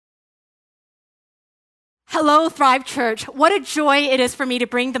Hello, Thrive Church. What a joy it is for me to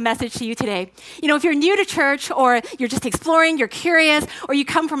bring the message to you today. You know, if you're new to church or you're just exploring, you're curious, or you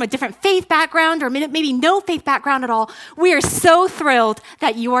come from a different faith background or maybe no faith background at all, we are so thrilled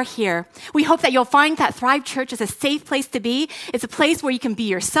that you are here. We hope that you'll find that Thrive Church is a safe place to be. It's a place where you can be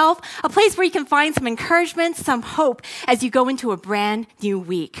yourself, a place where you can find some encouragement, some hope as you go into a brand new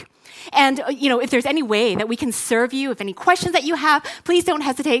week. And, if there's any way that we can serve you, if any questions that you have, please don't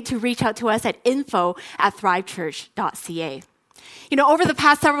hesitate to reach out to us at info@thrivechurch.ca. Over the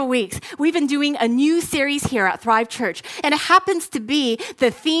past several weeks, we've been doing a new series here at Thrive Church, and it happens to be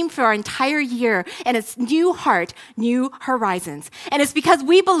the theme for our entire year, and it's New Heart, New Horizons. And it's because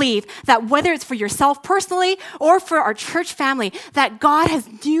we believe that whether it's for yourself personally or for our church family, that God has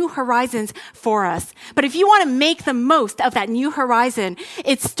new horizons for us. But if you want to make the most of that new horizon,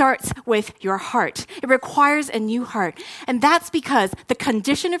 it starts with your heart. It requires a new heart. And that's because the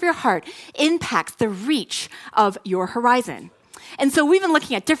condition of your heart impacts the reach of your horizon. And so we've been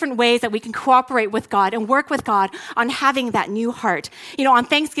looking at different ways that we can cooperate with God and work with God on having that new heart. On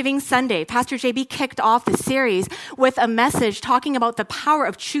Thanksgiving Sunday, Pastor JB kicked off the series with a message talking about the power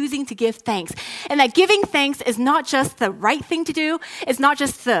of choosing to give thanks. And that giving thanks is not just the right thing to do, it's not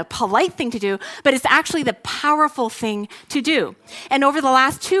just the polite thing to do, but it's actually the powerful thing to do. And over the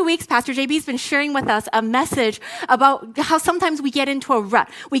last 2 weeks, Pastor JB's been sharing with us a message about how sometimes we get into a rut.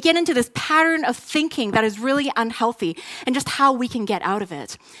 We get into this pattern of thinking that is really unhealthy and just how we can get out of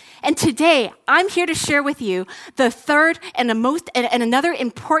it. And today, I'm here to share with you the third and another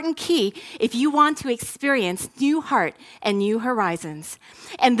important key if you want to experience new heart and new horizons.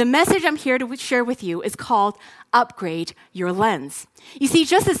 And the message I'm here to share with you is called Upgrade Your Lens. You see,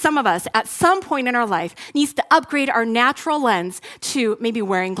 just as some of us at some point in our life needs to upgrade our natural lens to maybe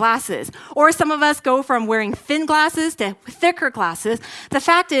wearing glasses, or some of us go from wearing thin glasses to thicker glasses, the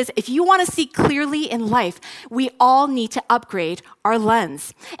fact is, if you want to see clearly in life, we all need to upgrade our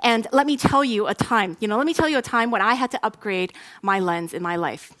lens. And let me tell you a time when I had to upgrade my lens in my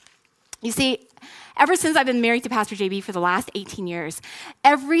life. You see, ever since I've been married to Pastor JB for the last 18 years,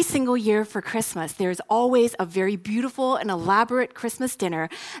 every single year for Christmas, there's always a very beautiful and elaborate Christmas dinner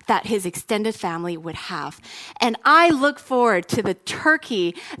that his extended family would have. And I look forward to the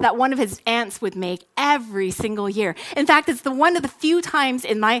turkey that one of his aunts would make every single year. In fact, it's one of the few times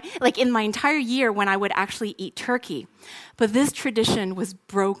in my entire year when I would actually eat turkey. But this tradition was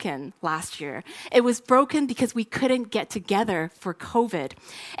broken last year. It was broken because we couldn't get together for COVID.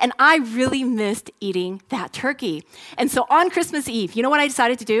 And I really missed eating that turkey. And so on Christmas Eve, you know what I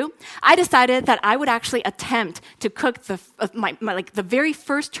decided to do? I decided that I would actually attempt to cook the very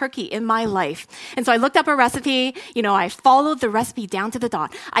first turkey in my life. And so I looked up a recipe. I followed the recipe down to the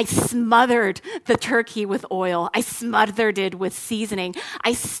dot. I smothered the turkey with oil. I smothered it with seasoning.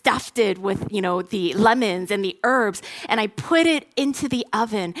 I stuffed it with, the lemons and the herbs. And I put it into the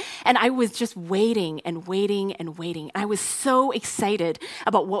oven, and I was just waiting and waiting and waiting. I was so excited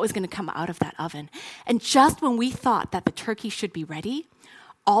about what was going to come out of that oven. And just when we thought that the turkey should be ready,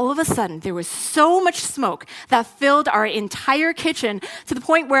 all of a sudden, there was so much smoke that filled our entire kitchen to the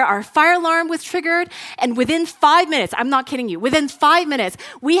point where our fire alarm was triggered. And within 5 minutes, I'm not kidding you, within 5 minutes,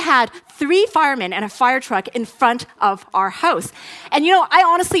 we had 3 firemen and a fire truck in front of our house. And I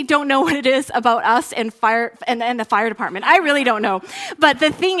honestly don't know what it is about us and the fire department. I really don't know. But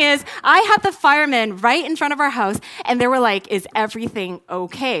the thing is, I had the firemen right in front of our house, and they were like, "Is everything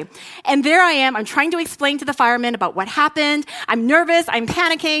okay?" And there I am. I'm trying to explain to the firemen about what happened. I'm nervous. I'm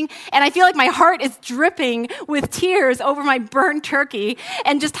panicking. And I feel like my heart is dripping with tears over my burned turkey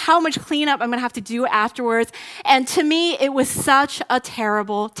and just how much cleanup I'm going to have to do afterwards. And to me, it was such a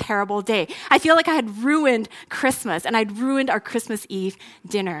terrible, terrible day. I feel like I had ruined Christmas and I'd ruined our Christmas Eve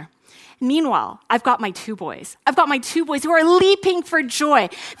dinner. Meanwhile, I've got my 2 boys. I've got my 2 boys who are leaping for joy.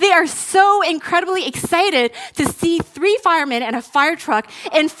 They are so incredibly excited to see 3 firemen and a fire truck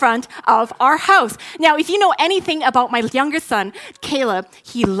in front of our house. Now, if you know anything about my youngest son, Caleb,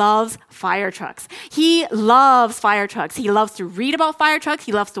 he loves fire trucks. He loves fire trucks. He loves to read about fire trucks.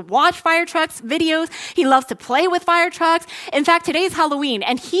 He loves to watch fire trucks videos. He loves to play with fire trucks. In fact, today's Halloween,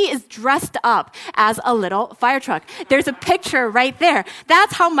 and he is dressed up as a little fire truck. There's a picture right there.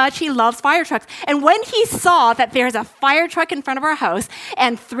 That's how much he loves fire trucks. And when he saw that there's a fire truck in front of our house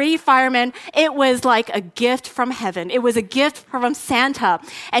and 3 firemen, it was like a gift from heaven. It was a gift from Santa.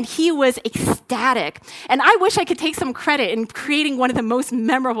 And he was ecstatic. And I wish I could take some credit in creating one of the most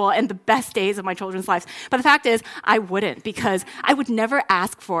memorable and the best days of my children's lives. But the fact is, I wouldn't, because I would never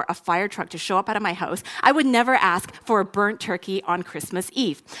ask for a fire truck to show up out of my house. I would never ask for a burnt turkey on Christmas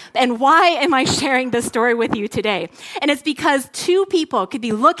Eve. And why am I sharing this story with you today? And it's because 2 people could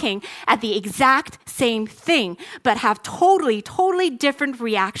be looking looking at the exact same thing, but have totally, totally different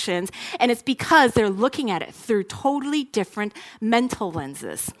reactions. And it's because they're looking at it through totally different mental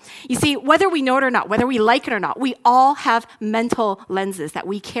lenses. You see, whether we know it or not, whether we like it or not, we all have mental lenses that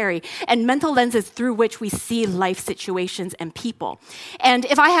we carry, and mental lenses through which we see life situations and people. And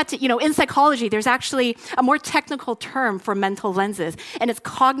if I had to, in psychology, there's actually a more technical term for mental lenses, and it's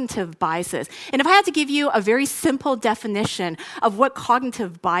cognitive biases. And if I had to give you a very simple definition of what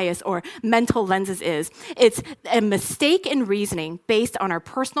cognitive bias or mental lenses is, it's a mistake in reasoning based on our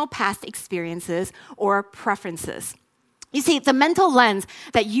personal past experiences or preferences. You see, the mental lens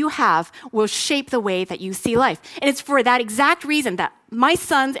that you have will shape the way that you see life. And it's for that exact reason that my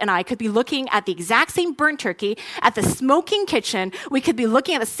sons and I could be looking at the exact same burnt turkey, at the smoking kitchen. We could be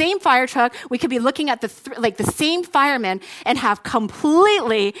looking at the same fire truck. We could be looking at the same firemen and have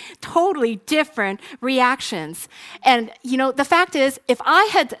completely, totally different reactions. And, the fact is, if I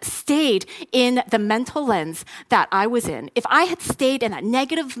had stayed in the mental lens that I was in, if I had stayed in that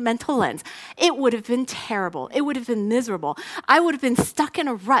negative mental lens, it would have been terrible. It would have been miserable. I would have been stuck in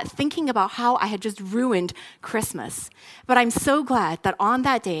a rut thinking about how I had just ruined Christmas. But I'm so glad that on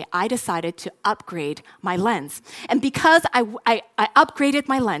that day, I decided to upgrade my lens. And because I upgraded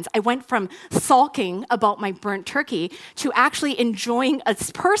my lens, I went from sulking about my burnt turkey to actually enjoying a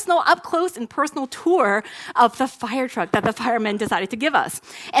personal, up close and personal tour of the fire truck that the firemen decided to give us.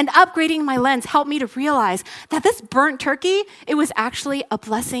 And upgrading my lens helped me to realize that this burnt turkey, it was actually a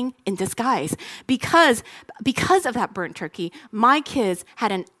blessing in disguise. Because of that burnt turkey, my kids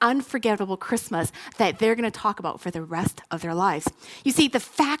had an unforgettable Christmas that they're going to talk about for the rest of their lives. You see, the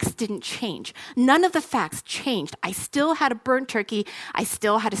facts didn't change. None of the facts changed. I still had a burnt turkey. I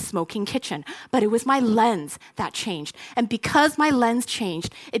still had a smoking kitchen. But it was my lens that changed. And because my lens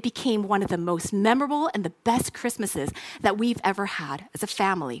changed, it became one of the most memorable and the best Christmases that we've ever had as a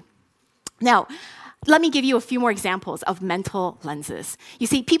family. Now, let me give you a few more examples of mental lenses. You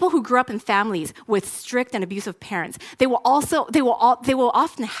see, people who grew up in families with strict and abusive parents, they will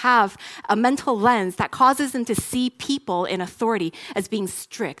often have a mental lens that causes them to see people in authority as being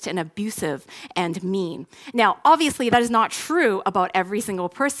strict and abusive and mean. Now, obviously, that is not true about every single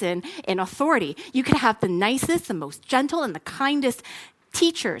person in authority. You could have the nicest, the most gentle, and the kindest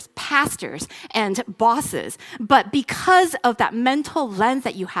teachers, pastors, and bosses. But because of that mental lens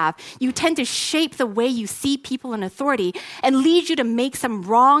that you have, you tend to shape the way you see people in authority and lead you to make some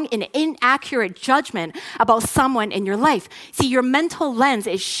wrong and inaccurate judgment about someone in your life. See, your mental lens,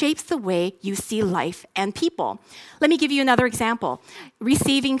 it shapes the way you see life and people. Let me give you another example.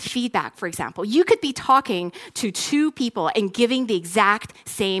 Receiving feedback, for example. You could be talking to two people and giving the exact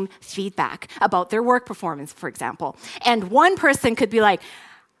same feedback about their work performance, for example. And one person could be like,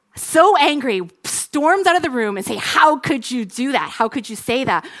 so angry, storms out of the room and say, how could you do that? How could you say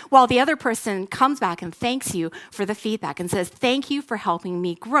that? While the other person comes back and thanks you for the feedback and says, thank you for helping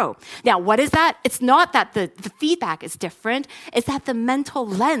me grow. Now, what is that? It's not that the feedback is different. It's that the mental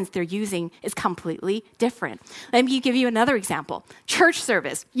lens they're using is completely different. Let me give you another example. Church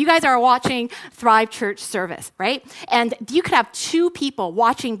service. You guys are watching Thrive Church service, right? And you could have two people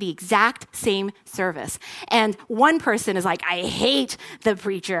watching the exact same service. And one person is like, I hate the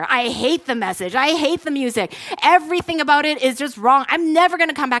preacher. I hate the message. I hate the music. Everything about it is just wrong. I'm never going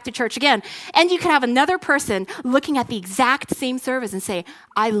to come back to church again. And you can have another person looking at the exact same service and say,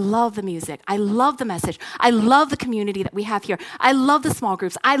 I love the music. I love the message. I love the community that we have here. I love the small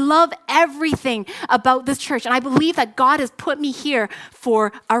groups. I love everything about this church. And I believe that God has put me here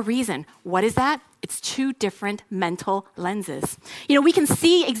for a reason. What is that? It's two different mental lenses. We can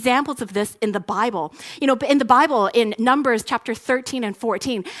see examples of this in the Bible. In the Bible, in Numbers chapter 13 and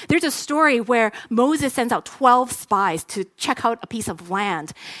 14, there's a story where Moses sends out 12 spies to check out a piece of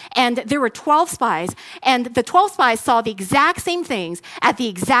land. And there were 12 spies, and the 12 spies saw the exact same things at the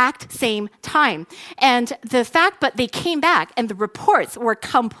exact same time. And but they came back, and the reports were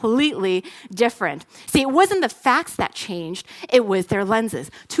completely different. See, it wasn't the facts that changed, it was their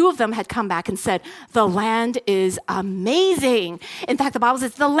lenses. Two of them had come back and said, the land is amazing. In fact, the Bible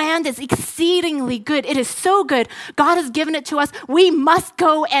says the land is exceedingly good. It is so good. God has given it to us. We must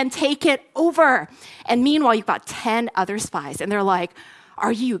go and take it over. And meanwhile, you've got 10 other spies, and they're like,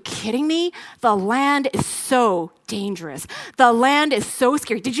 are you kidding me? The land is so dangerous. The land is so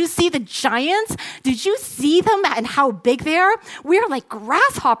scary. Did you see the giants? Did you see them and how big they are? We're like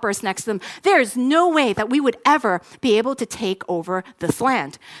grasshoppers next to them. There's no way that we would ever be able to take over this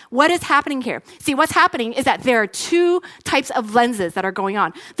land. What is happening here? See, what's happening is that there are two types of lenses that are going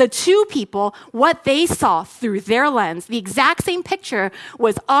on. The two people, what they saw through their lens, the exact same picture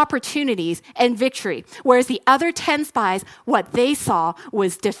was opportunities and victory. Whereas the other 10 spies, what they saw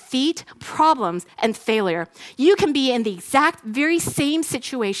was defeat, problems, and failure. You can be in the exact very same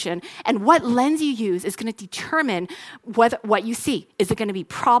situation, and what lens you use is going to determine what you see. Is it going to be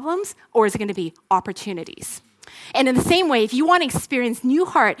problems or is it going to be opportunities? And in the same way, if you want to experience new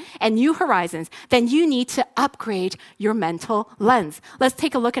heart and new horizons, then you need to upgrade your mental lens. Let's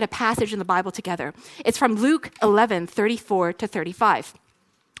take a look at a passage in the Bible together. It's from Luke 11:34-35.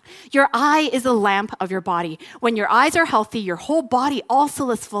 Your eye is the lamp of your body. When your eyes are healthy, your whole body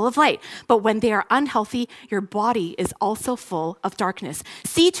also is full of light. But when they are unhealthy, your body is also full of darkness.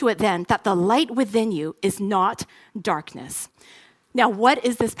 See to it then that the light within you is not darkness. Now, what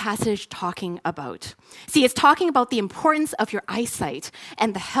is this passage talking about? See, it's talking about the importance of your eyesight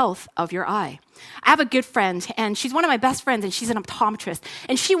and the health of your eye. I have a good friend, and she's one of my best friends, and she's an optometrist.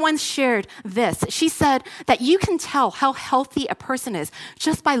 And she once shared this. She said that you can tell how healthy a person is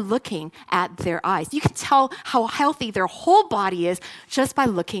just by looking at their eyes. You can tell how healthy their whole body is just by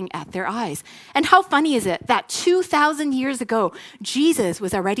looking at their eyes. And how funny is it that 2,000 years ago, Jesus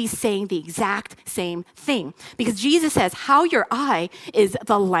was already saying the exact same thing? Because Jesus says how your eye is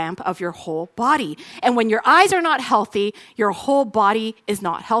the lamp of your whole body. And when your eyes are not healthy, your whole body is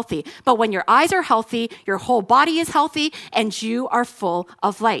not healthy. But when your eyes are healthy, your whole body is healthy, and you are full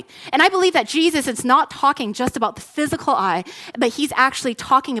of light. And I believe that Jesus is not talking just about the physical eye, but he's actually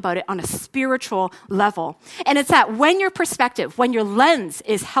talking about it on a spiritual level. And it's that when your perspective, when your lens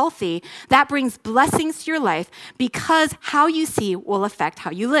is healthy, that brings blessings to your life because how you see will affect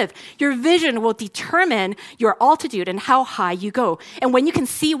how you live. Your vision will determine your altitude and how high you go. And when you can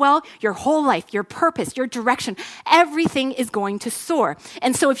see well, your whole life, your purpose, your direction, everything is going to soar.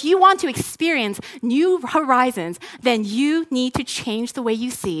 And so if you want to experience new horizons, then you need to change the way you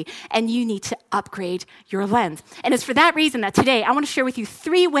see and you need to upgrade your lens. And it's for that reason that today I want to share with you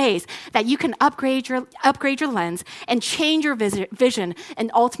 3 ways that you can upgrade your lens and change your vision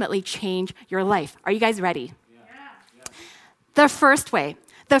and ultimately change your life. Are you guys ready? Yeah. The first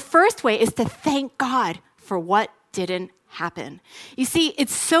way is to thank God for what didn't happen. You see,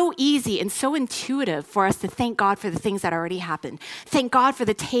 it's so easy and so intuitive for us to thank God for the things that already happened. Thank God for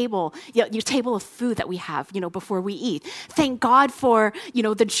the table, your table of food that we have, before we eat. Thank God for,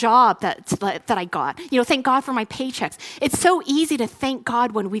 the job that I got. Thank God for my paychecks. It's so easy to thank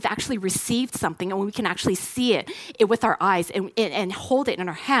God when we've actually received something and when we can actually see it with our eyes and hold it in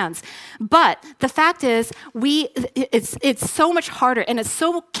our hands. But the fact is, it's so much harder and it's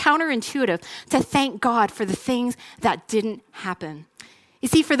so counterintuitive to thank God for the things that didn't happen. You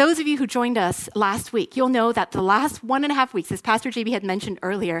see, for those of you who joined us last week, you'll know that the last 1.5 weeks, as Pastor JB had mentioned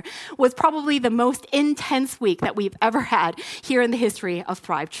earlier, was probably the most intense week that we've ever had here in the history of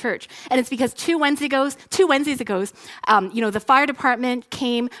Thrive Church. And it's because two Wednesdays ago, the fire department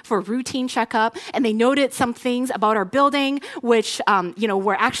came for a routine checkup, and they noted some things about our building, which,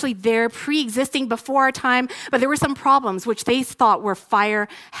 were actually there pre-existing before our time, but there were some problems which they thought were fire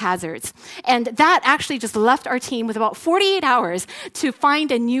hazards. And that actually just left our team with about 48 hours to find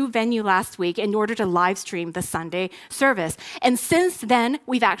a new venue last week in order to live stream the Sunday service. And since then,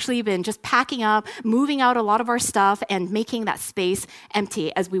 we've actually been just packing up, moving out a lot of our stuff, and making that space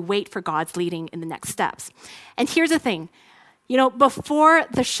empty as we wait for God's leading in the next steps. And here's the thing. Before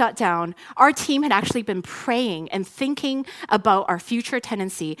the shutdown, our team had actually been praying and thinking about our future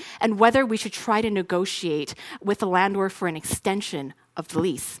tenancy and whether we should try to negotiate with the landlord for an extension of the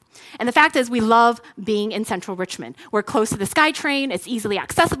lease. And the fact is, we love being in central Richmond. We're close to the SkyTrain. It's easily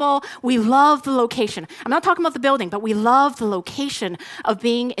accessible. We love the location. I'm not talking about the building, but we love the location of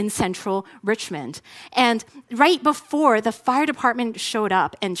being in central Richmond. And right before the fire department showed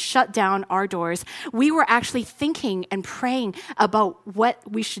up and shut down our doors, we were actually thinking and praying about what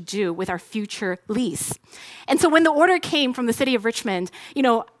we should do with our future lease. And so when the order came from the city of Richmond,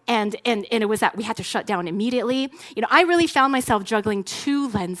 and it was that we had to shut down immediately, I really found myself juggling 2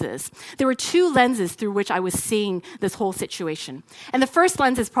 lenses. There were 2 lenses through which I was seeing this whole situation. And the first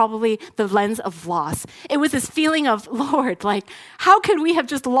lens is probably the lens of loss. It was this feeling of, Lord, how could we have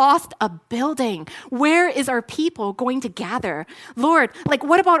just lost a building? Where is our people going to gather? Lord,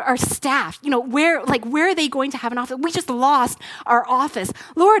 what about our staff? Where are they going to have an office? We just lost our office.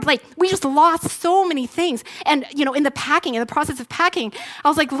 Lord, we just lost so many things. And, in the process of packing, I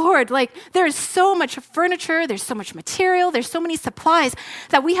was like, Lord, like there is so much furniture, there's so much material, there's so many supplies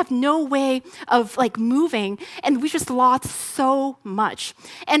that we have no way of like moving, and we just lost so much.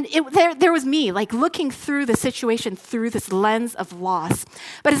 And there was me like looking through the situation through this lens of loss.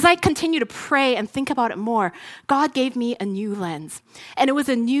 But as I continue to pray and think about it more, God gave me a new lens. And it was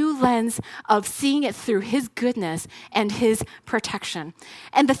a new lens of seeing it through his goodness and his protection.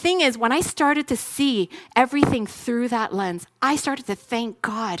 And the thing is, when I started to see everything through that lens, I started to thank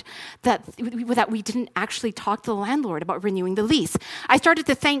God that we didn't actually talk to the landlord about renewing the lease. I started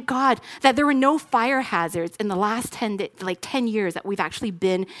to thank God that there were no fire hazards in the last 10 years that we've actually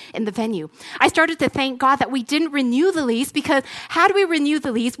been in the venue. I started to thank God that we didn't renew the lease, because had we renewed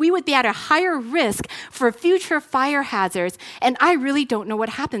the lease, we would be at a higher risk for future fire hazards. And I really don't know what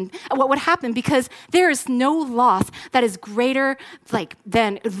would happen, because there is no loss that is greater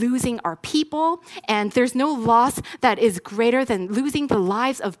than losing our people, and there's no loss that is greater than losing the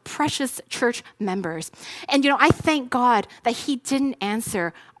lives of precious church members. And I thank God that he didn't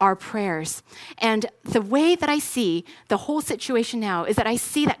answer our prayers. And the way that I see the whole situation now is that I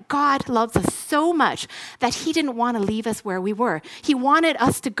see that God loves us so much that he didn't want to leave us where we were. He wanted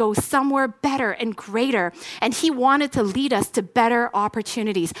us to go somewhere better and greater, and he wanted to lead us to better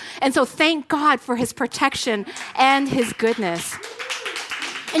opportunities. And so thank God for his protection and his goodness.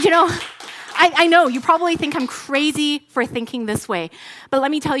 And I know you probably think I'm crazy for thinking this way, but let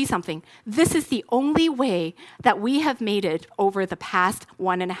me tell you something. This is the only way that we have made it over the past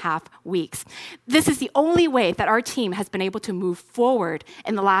 1.5 weeks. This is the only way that our team has been able to move forward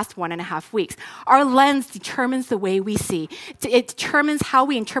in the last 1.5 weeks. Our lens determines the way we see. It determines how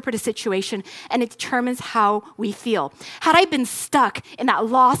we interpret a situation, and it determines how we feel. Had I been stuck in that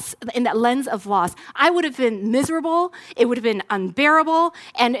lens of loss, I would have been miserable, it would have been unbearable,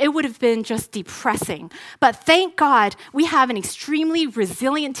 and it would have been just depressing. But thank God we have an extremely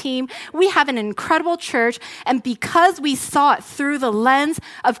resilient team. We have an incredible church. And because we saw it through the lens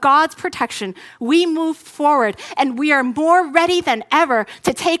of God's protection, we moved forward, and we are more ready than ever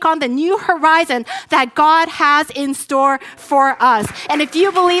to take on the new horizon that God has in store for us. And if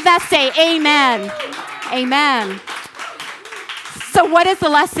you believe that, say amen. Amen. So what is the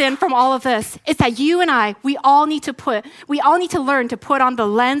lesson from all of this? It's that you and I, we all need to learn to put on the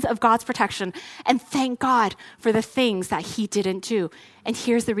lens of God's protection and thank God for the things that he didn't do. And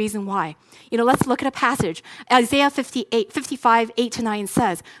here's the reason why. Let's look at a passage. Isaiah 55, 8-9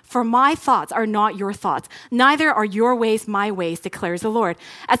 says, "For my thoughts are not your thoughts, neither are your ways my ways, declares the Lord.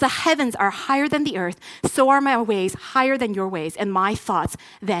 As the heavens are higher than the earth, so are my ways higher than your ways, and my thoughts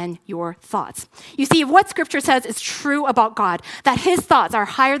than your thoughts." You see, if what Scripture says is true about God, that his thoughts are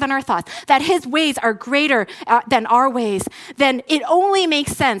higher than our thoughts, that his ways are greater than our ways, then it only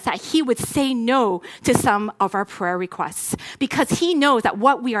makes sense that he would say no to some of our prayer requests, because he knows that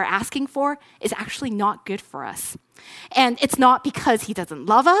what we are asking for is actually not good for us. And it's not because he doesn't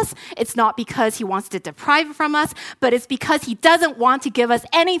love us, it's not because he wants to deprive it from us, but it's because he doesn't want to give us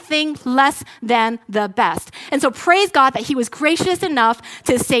anything less than the best. And so praise God that he was gracious enough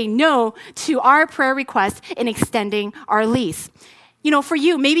to say no to our prayer request in extending our lease. For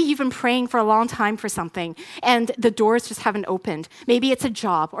you, maybe you've been praying for a long time for something and the doors just haven't opened. Maybe it's a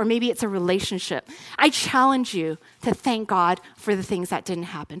job, or maybe it's a relationship. I challenge you to thank God for the things that didn't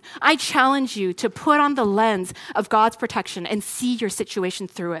happen. I challenge you to put on the lens of God's protection and see your situation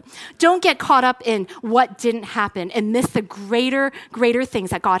through it. Don't get caught up in what didn't happen and miss the greater things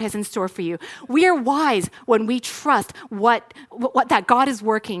that God has in store for you. We are wise when we trust what that God is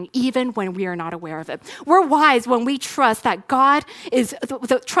working, even when we are not aware of it. We're wise when we trust that God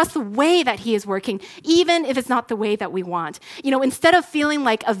trust the way that he is working, even if it's not the way that we want. Instead of feeling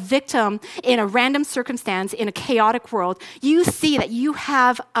like a victim in a random circumstance in a chaotic world, you see that you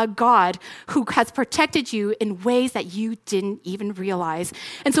have a God who has protected you in ways that you didn't even realize.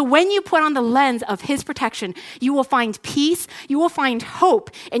 And so when you put on the lens of his protection, you will find peace, you will find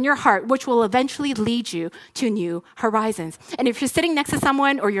hope in your heart, which will eventually lead you to new horizons. And if you're sitting next to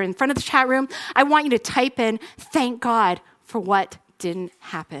someone or you're in front of the chat room, I want you to type in, "Thank God for what didn't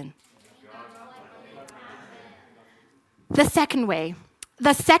happen." The second way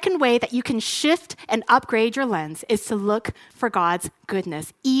that you can shift and upgrade your lens is to look for God's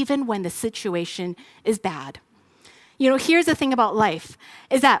goodness, even when the situation is bad. Here's the thing about life,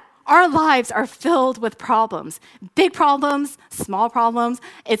 is that Our lives are filled with problems. Big problems, small problems,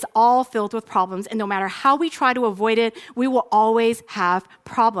 it's all filled with problems. And no matter how we try to avoid it, we will always have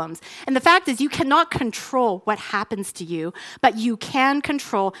problems. And the fact is, you cannot control what happens to you, but you can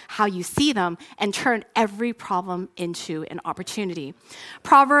control how you see them and turn every problem into an opportunity.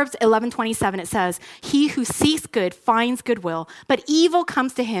 Proverbs 11:27, it says, "He who seeks good finds goodwill, but evil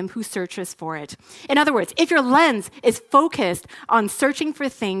comes to him who searches for it." In other words, if your lens is focused on searching for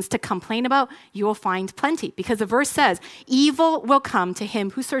things to complain about, you will find plenty, because the verse says, evil will come to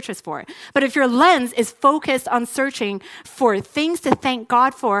him who searches for it. But if your lens is focused on searching for things to thank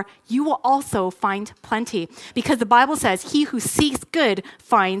God for, you will also find plenty, because the Bible says, he who seeks good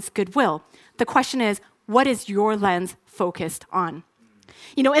finds goodwill. The question is, what is your lens focused on?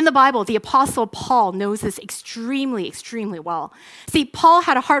 You know, in the Bible, the Apostle Paul knows this extremely, extremely well. See, Paul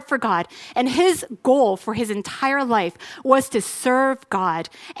had a heart for God, and his goal for his entire life was to serve God.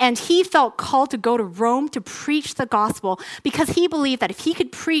 And he felt called to go to Rome to preach the gospel because he believed that if he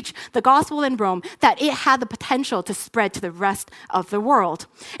could preach the gospel in Rome, that it had the potential to spread to the rest of the world.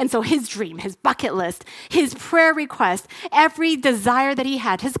 And so his dream, his bucket list, his prayer request, every desire that he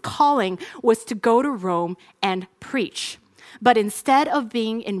had, his calling was to go to Rome and preach. But instead of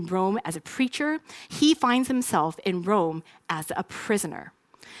being in Rome as a preacher, he finds himself in Rome as a prisoner.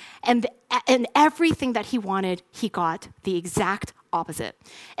 And everything that he wanted, he got the exact opposite.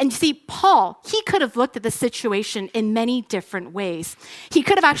 And you see, Paul, he could have looked at the situation in many different ways. He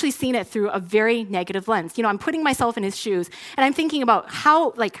could have actually seen it through a very negative lens. You know, I'm putting myself in his shoes, and I'm thinking about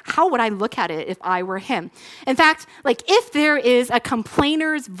how would I look at it if I were him? In fact, if there is a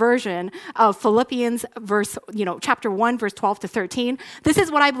complainer's version of Philippians chapter 1, verse 12 to 13, this is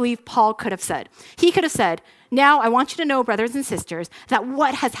what I believe Paul could have said. He could have said, "Now I want you to know, brothers and sisters, that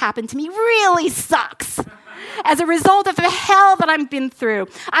what has happened to me really sucks. As a result of the hell that I've been through,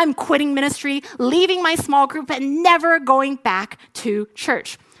 I'm quitting ministry, leaving my small group, and never going back to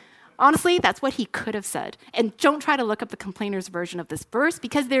church." Honestly, that's what he could have said. And don't try to look up the complainer's version of this verse,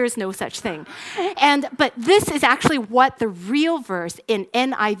 because there is no such thing. But this is actually what the real verse in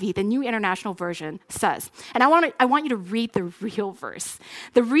NIV, the New International Version, says. And I want you to read the real verse.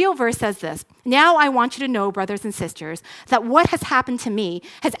 The real verse says this: "Now I want you to know, brothers and sisters, that what has happened to me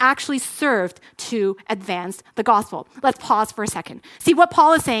has actually served to advance the gospel." Let's pause for a second. See, what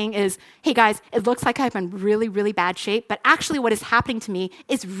Paul is saying is, hey guys, it looks like I'm in really, really bad shape, but actually what is happening to me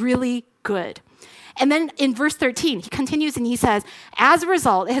is really good. And then in verse 13, he continues and he says, "As a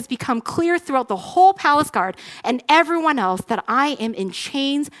result, it has become clear throughout the whole palace guard and everyone else that I am in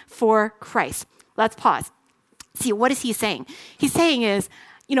chains for Christ." Let's pause. See, what is he saying? He's saying is,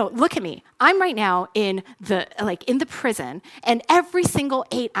 look at me. I'm right now in the prison, and every single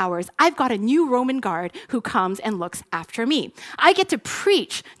 8 hours, I've got a new Roman guard who comes and looks after me. I get to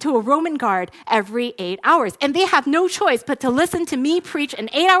preach to a Roman guard every 8 hours, and they have no choice but to listen to me preach an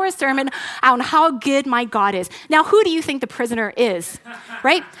 8-hour sermon on how good my God is. Now, who do you think the prisoner is?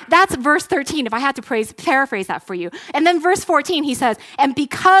 Right? That's verse 13, if I had to paraphrase that for you. And then verse 14, he says, "And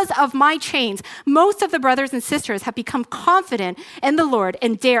because of my chains, most of the brothers and sisters have become confident in the Lord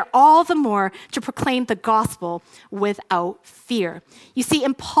and dare all the more to proclaim the gospel without fear." You see,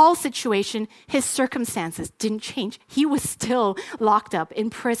 in Paul's situation, his circumstances didn't change. He was still locked up in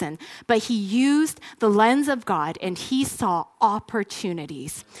prison, but he used the lens of God and he saw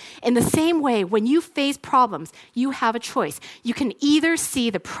opportunities. In the same way, when you face problems, you have a choice. You can either see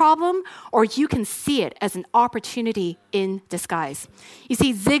the problem or you can see it as an opportunity in disguise. You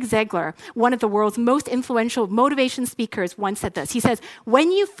see, Zig Ziglar, one of the world's most influential motivation speakers, once said this. He says,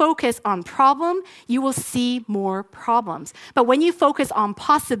 "When you focus on problem, you will see more problems. But when you focus on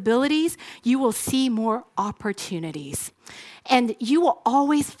possibilities, you will see more opportunities." And you will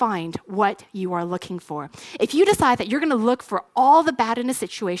always find what you are looking for. If you decide that you're going to look for all the bad in a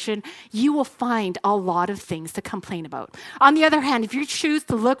situation, you will find a lot of things to complain about. On the other hand, if you choose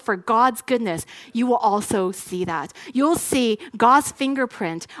to look for God's goodness, you will also see that. You'll see God's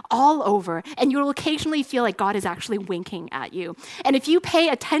fingerprint all over, and you'll occasionally feel like God is actually winking at you. And if you pay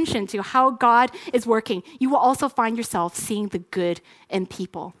attention to how God is working, you will also find yourself seeing the good in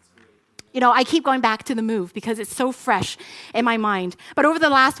people. I keep going back to the move because it's so fresh in my mind. But over the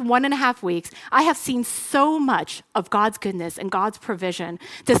last 1.5 weeks, I have seen so much of God's goodness and God's provision,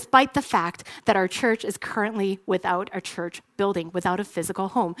 despite the fact that our church is currently without a church building, without a physical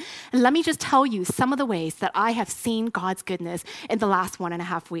home. And let me just tell you some of the ways that I have seen God's goodness in the last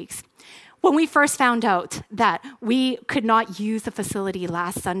 1.5 weeks. When we first found out that we could not use the facility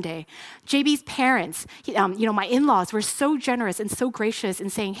last Sunday, JB's parents, my in-laws were so generous and so gracious in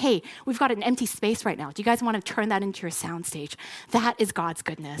saying, hey, we've got an empty space right now. Do you guys want to turn that into your soundstage? That is God's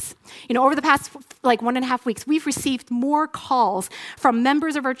goodness. Over the past 1.5 weeks, we've received more calls from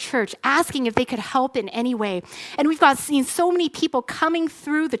members of our church asking if they could help in any way. And we've seen so many people coming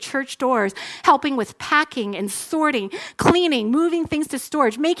through the church doors, helping with packing and sorting, cleaning, moving things to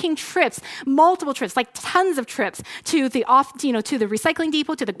storage, making trips, multiple trips, like tons of trips to the to the recycling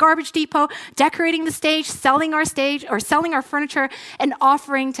depot, to the garbage depot, decorating the stage, selling our furniture, and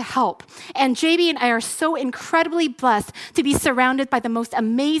offering to help. And JB and I are so incredibly blessed to be surrounded by the most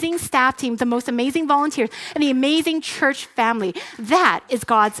amazing staff team, the most amazing volunteers, and the amazing church family. That is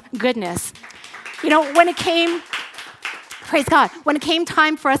God's goodness. Praise God. When it came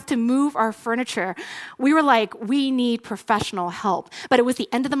time for us to move our furniture, we were like, we need professional help. But it was the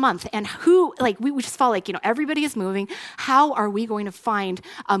end of the month, and we just felt like, everybody is moving. How are we going to find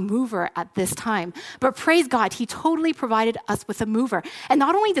a mover at this time? But praise God, he totally provided us with a mover. And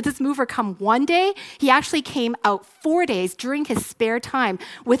not only did this mover come one day, he actually came out 4 days during his spare time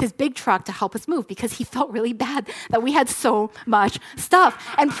with his big truck to help us move because he felt really bad that we had so much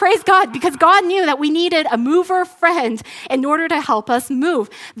stuff. And praise God, because God knew that we needed a mover friend in order to help us move.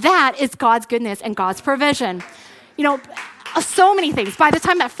 That is God's goodness and God's provision. So many things. By the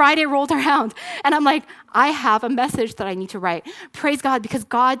time that Friday rolled around, and I'm like, I have a message that I need to write. Praise God, because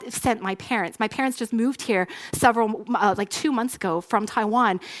God sent my parents. My parents just moved here 2 months ago from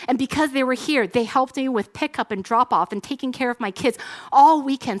Taiwan. And because they were here, they helped me with pickup and drop off and taking care of my kids all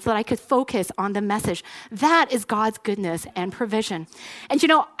weekend so that I could focus on the message. That is God's goodness and provision. And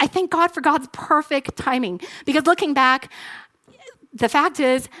I thank God for God's perfect timing, because looking back, the fact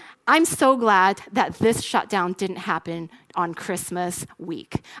is, I'm so glad that this shutdown didn't happen on Christmas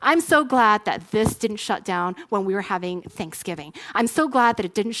week. I'm so glad that this didn't shut down when we were having Thanksgiving. I'm so glad that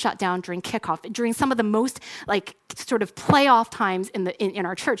it didn't shut down during kickoff, during some of the most sort of playoff times in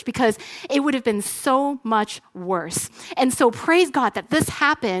our church, because it would have been so much worse. And so praise God that this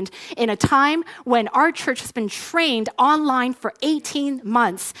happened in a time when our church has been trained online for 18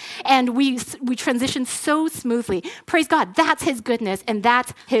 months, and we transitioned so smoothly. Praise God, that's his goodness and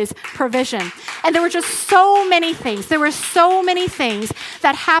that's his provision. And there were just so many things. There were so many things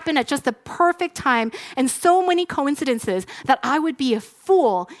that happened at just the perfect time, and so many coincidences that I would be a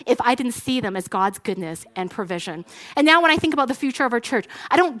fool if I didn't see them as God's goodness and provision. And now when I think about the future of our church,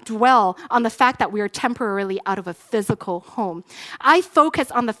 I don't dwell on the fact that we are temporarily out of a physical home. I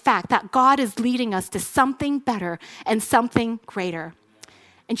focus on the fact that God is leading us to something better and something greater.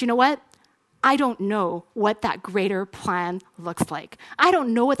 And you know what? I don't know what that greater plan looks like. I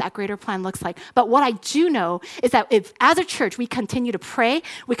don't know what that greater plan looks like. But what I do know is that if, as a church, we continue to pray,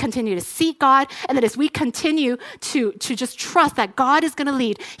 we continue to seek God, and that as we continue to just trust that God is going to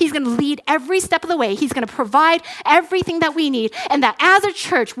lead, he's going to lead every step of the way. He's going to provide everything that we need. And that as a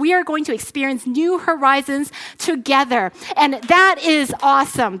church, we are going to experience new horizons together. And that is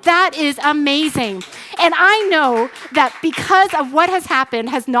awesome. That is amazing. And I know that because of what has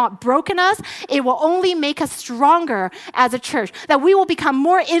happened has not broken us, it will only make us stronger as a church, that we will become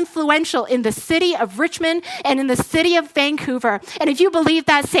more influential in the city of Richmond and in the city of Vancouver. And if you believe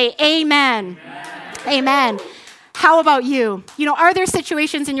that, say amen. Amen. How about you? Are there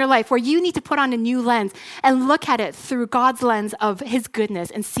situations in your life where you need to put on a new lens and look at it through God's lens of his goodness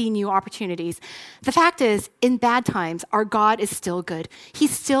and see new opportunities? The fact is, in bad times, our God is still good.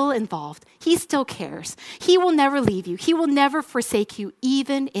 He's still involved. He still cares. He will never leave you. He will never forsake you,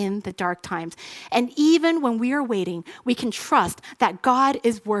 even in the dark times. And even when we are waiting, we can trust that God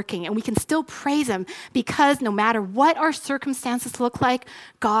is working, and we can still praise him, because no matter what our circumstances look like,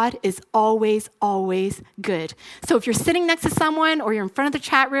 God is always, always good. So if you're sitting next to someone or you're in front of the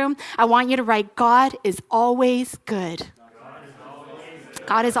chat room, I want you to write, God is always good.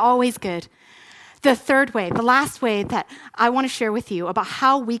 God is always good. The third way, the last way that I want to share with you about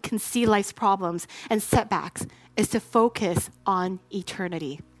how we can see life's problems and setbacks is to focus on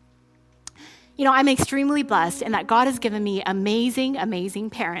eternity. I'm extremely blessed in that God has given me amazing, amazing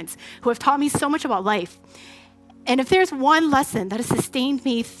parents who have taught me so much about life. And if there's one lesson that has sustained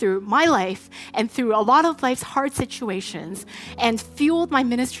me through my life and through a lot of life's hard situations and fueled my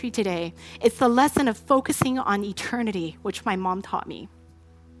ministry today, it's the lesson of focusing on eternity, which my mom taught me.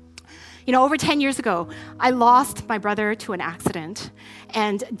 Over 10 years ago, I lost my brother to an accident.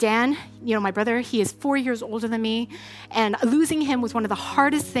 And Dan, my brother, he is 4 years older than me. And losing him was one of the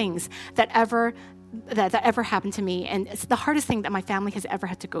hardest things that ever that ever happened to me, and it's the hardest thing that my family has ever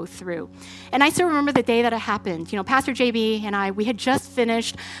had to go through. And I still remember the day that it happened. Pastor JB and I, we had just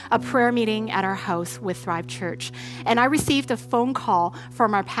finished a prayer meeting at our house with Thrive Church, and I received a phone call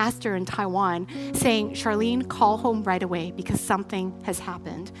from our pastor in Taiwan saying, "Charlene, call home right away because something has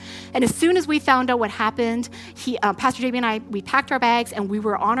happened." And as soon as we found out what happened, Pastor JB and I, we packed our bags and we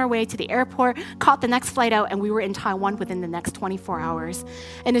were on our way to the airport, caught the next flight out, and we were in Taiwan within the next 24 hours.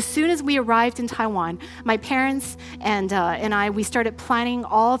 And as soon as we arrived in Taiwan, my parents and I, we started planning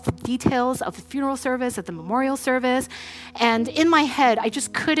all the details of the funeral service, of the memorial service. And in my head, I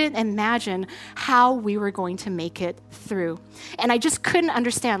just couldn't imagine how we were going to make it through. And I just couldn't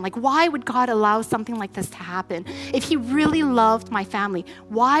understand, why would God allow something like this to happen? If he really loved my family,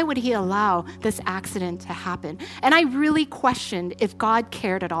 why would he allow this accident to happen? And I really questioned if God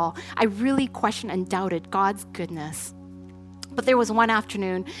cared at all. I really questioned and doubted God's goodness. But there was one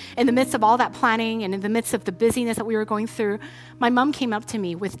afternoon, in the midst of all that planning and in the midst of the busyness that we were going through, my mom came up to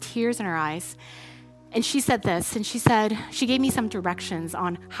me with tears in her eyes. And she said this, and she gave me some directions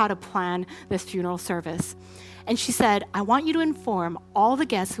on how to plan this funeral service. And she said, "I want you to inform all the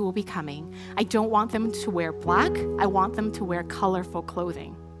guests who will be coming. I don't want them to wear black. I want them to wear colorful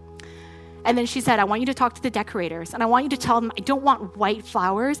clothing." And then she said, "I want you to talk to the decorators, and I want you to tell them I don't want white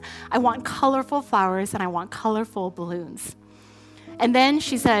flowers. I want colorful flowers, and I want colorful balloons." And then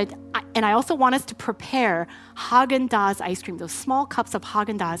she said, "And I also want us to prepare Haagen-Dazs ice cream, those small cups of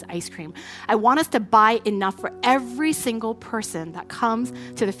Haagen-Dazs ice cream. I want us to buy enough for every single person that comes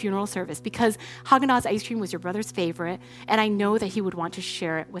to the funeral service because Haagen-Dazs ice cream was your brother's favorite, and I know that he would want to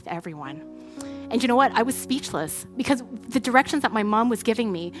share it with everyone." And you know what? I was speechless because the directions that my mom was giving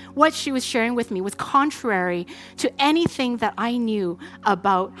me, what she was sharing with me was contrary to anything that I knew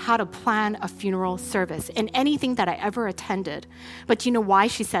about how to plan a funeral service and anything that I ever attended. But do you know why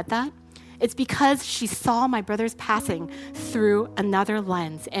she said that? It's because she saw my brother's passing through another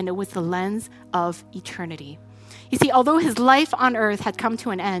lens, and it was the lens of eternity. You see, although his life on earth had come to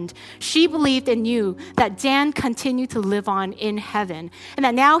an end, she believed and knew that Dan continued to live on in heaven, and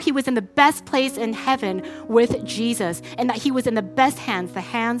that now he was in the best place in heaven with Jesus, and that he was in the best hands, the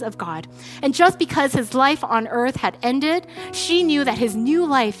hands of God. And just because his life on earth had ended, she knew that his new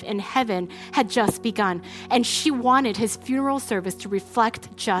life in heaven had just begun, and she wanted his funeral service to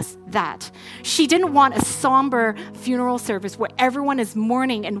reflect just that. She didn't want a somber funeral service where everyone is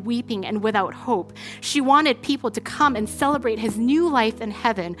mourning and weeping and without hope. She wanted people to come and celebrate his new life in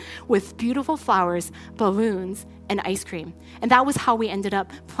heaven with beautiful flowers, balloons, and ice cream. And that was how we ended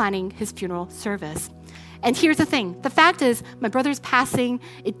up planning his funeral service. And here's the thing. The fact is, my brother's passing,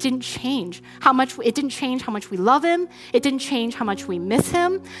 it didn't change how much we love him. It didn't change how much we miss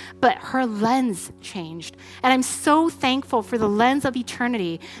him, but her lens changed. And I'm so thankful for the lens of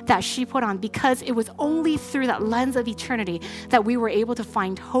eternity that she put on, because it was only through that lens of eternity that we were able to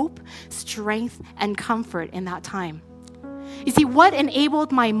find hope, strength, and comfort in that time. You see, what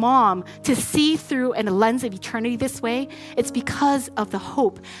enabled my mom to see through in a lens of eternity this way? It's because of the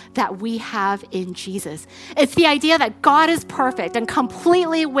hope that we have in Jesus. It's the idea that God is perfect and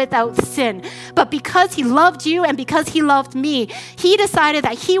completely without sin. But because he loved you and because he loved me, he decided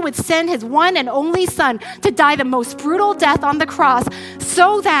that he would send his one and only son to die the most brutal death on the cross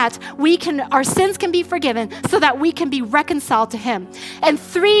so that our sins can be forgiven, so that we can be reconciled to him. And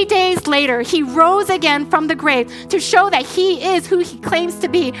 3 days later, he rose again from the grave to show that he is who he claims to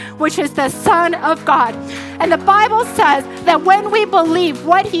be, which is the Son of God. And the Bible says that when we believe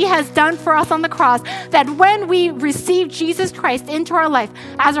what he has done for us on the cross, that when we receive Jesus Christ into our life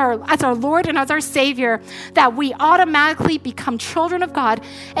as our Lord and as our Savior, that we automatically become children of God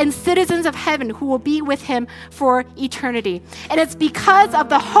and citizens of heaven who will be with him for eternity. And it's because of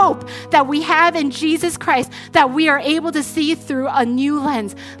the hope that we have in Jesus Christ that we are able to see through a new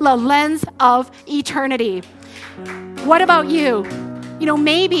lens, the lens of eternity. What about you?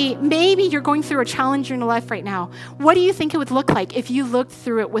 Maybe you're going through a challenge in your life right now. What do you think it would look like if you looked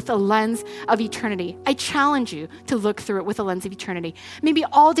through it with a lens of eternity? I challenge you to look through it with a lens of eternity. Maybe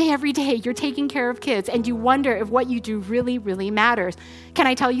all day, every day, you're taking care of kids and you wonder if what you do really, really matters. Can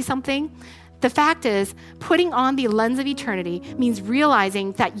I tell you something? The fact is, putting on the lens of eternity means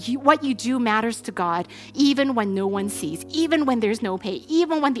realizing that what you do matters to God, even when no one sees, even when there's no pay,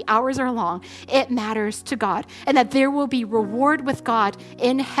 even when the hours are long, it matters to God. And that there will be reward with God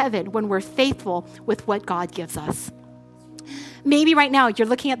in heaven when we're faithful with what God gives us. Maybe right now you're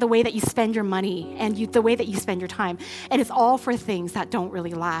looking at the way that you spend your money and the way that you spend your time, and it's all for things that don't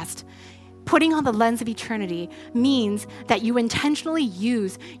really last. Putting on the lens of eternity means that you intentionally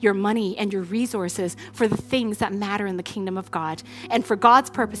use your money and your resources for the things that matter in the kingdom of God and for God's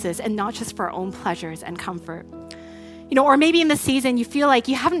purposes and not just for our own pleasures and comfort. Or maybe in this season, you feel like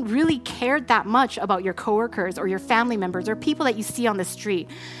you haven't really cared that much about your coworkers or your family members or people that you see on the street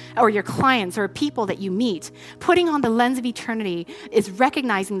or your clients or people that you meet. Putting on the lens of eternity is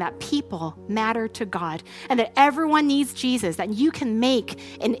recognizing that people matter to God and that everyone needs Jesus, that you can make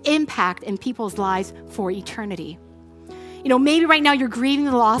an impact in people's lives for eternity. Maybe right now you're grieving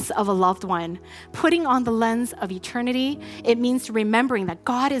the loss of a loved one. Putting on the lens of eternity, it means remembering that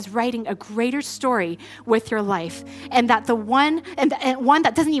God is writing a greater story with your life, and that one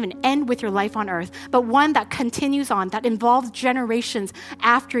that doesn't even end with your life on earth, but one that continues on, that involves generations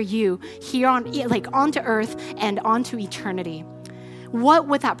after you here onto earth and onto eternity. What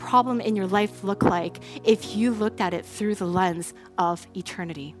would that problem in your life look like if you looked at it through the lens of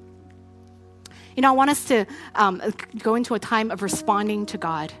eternity? I want us to go into a time of responding to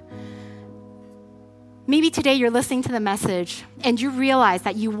God. Maybe today you're listening to the message and you realize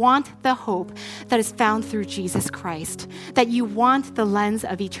that you want the hope that is found through Jesus Christ, that you want the lens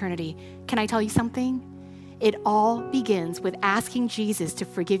of eternity. Can I tell you something? It all begins with asking Jesus to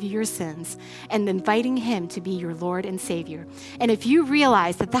forgive you your sins and inviting him to be your Lord and Savior. And if you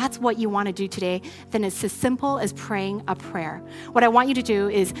realize that that's what you want to do today, then it's as simple as praying a prayer. What I want you to do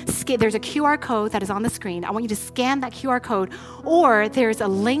is, there's a QR code that is on the screen. I want you to scan that QR code, or there's a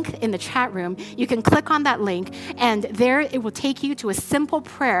link in the chat room. You can click on that link, and there it will take you to a simple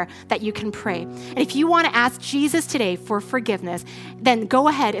prayer that you can pray. And if you want to ask Jesus today for forgiveness, then go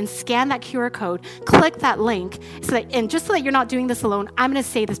ahead and scan that QR code, click that link, so that you're not doing this alone, I'm going to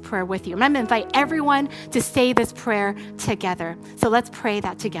say this prayer with you. I'm going to invite everyone to say this prayer together. So let's pray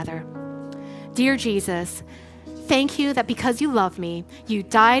that together. Dear Jesus, thank you that because you love me, you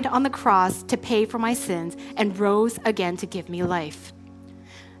died on the cross to pay for my sins and rose again to give me life.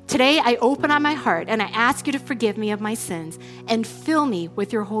 Today, I open up my heart and I ask you to forgive me of my sins and fill me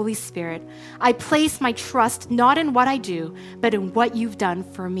with your Holy Spirit. I place my trust not in what I do, but in what you've done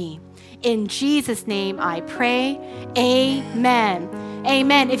for me. In Jesus' name I pray, amen.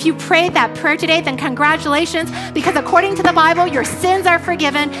 Amen. If you prayed that prayer today, then congratulations, because according to the Bible, your sins are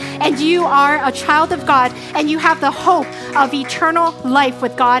forgiven and you are a child of God and you have the hope of eternal life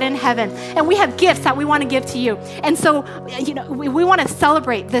with God in heaven. And we have gifts that we want to give to you. And so, we want to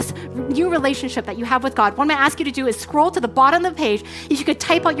celebrate this new relationship that you have with God. What I'm going to ask you to do is scroll to the bottom of the page. If you could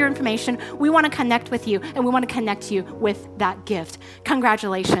type out your information, we want to connect with you and we want to connect you with that gift.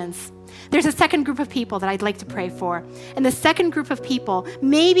 Congratulations. There's a second group of people that I'd like to pray for. And the second group of people,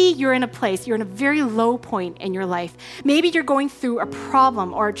 maybe you're in a very low point in your life. Maybe you're going through a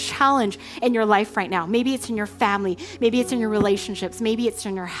problem or a challenge in your life right now. Maybe it's in your family. Maybe it's in your relationships. Maybe it's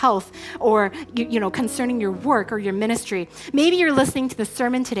in your health or, concerning your work or your ministry. Maybe you're listening to the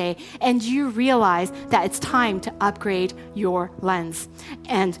sermon today and you realize that it's time to upgrade your lens.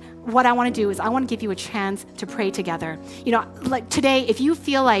 And what I want to do is I want to give you a chance to pray together. Like today, if you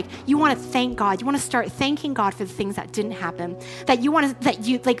feel like you want to thank God, you want to start thanking God for the things that didn't happen, that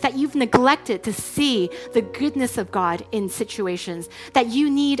you've neglected to see the goodness of God in situations, that you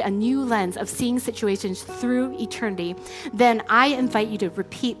need a new lens of seeing situations through eternity, then I invite you to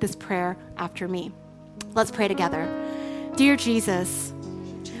repeat this prayer after me. Let's pray together. Dear Jesus,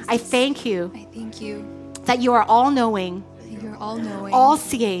 I thank you that you are all-knowing,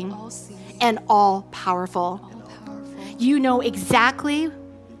 all-seeing, and all-powerful. You know exactly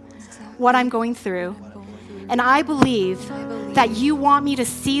what I'm going through, and I believe that you want me to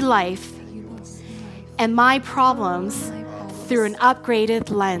see life and my problems through an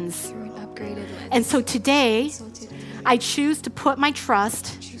upgraded lens. And so today, I choose to put my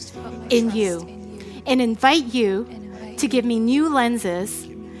trust in you and invite you to give me new lenses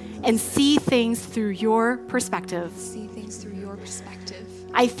and see things through your perspective.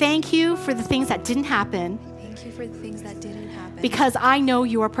 I thank you for the things that didn't happen. Because I know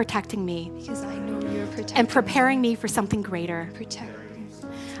you are protecting me. And preparing me for something greater.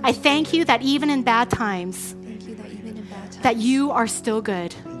 I thank you that even in bad times, that you are still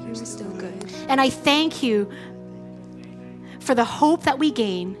good. And I thank you for the hope that we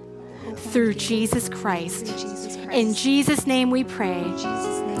gain through Jesus Christ. In Jesus' name we pray.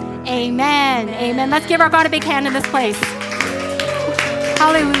 Amen. Amen. Let's give our God a big hand in this place.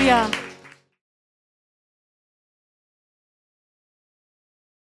 Hallelujah.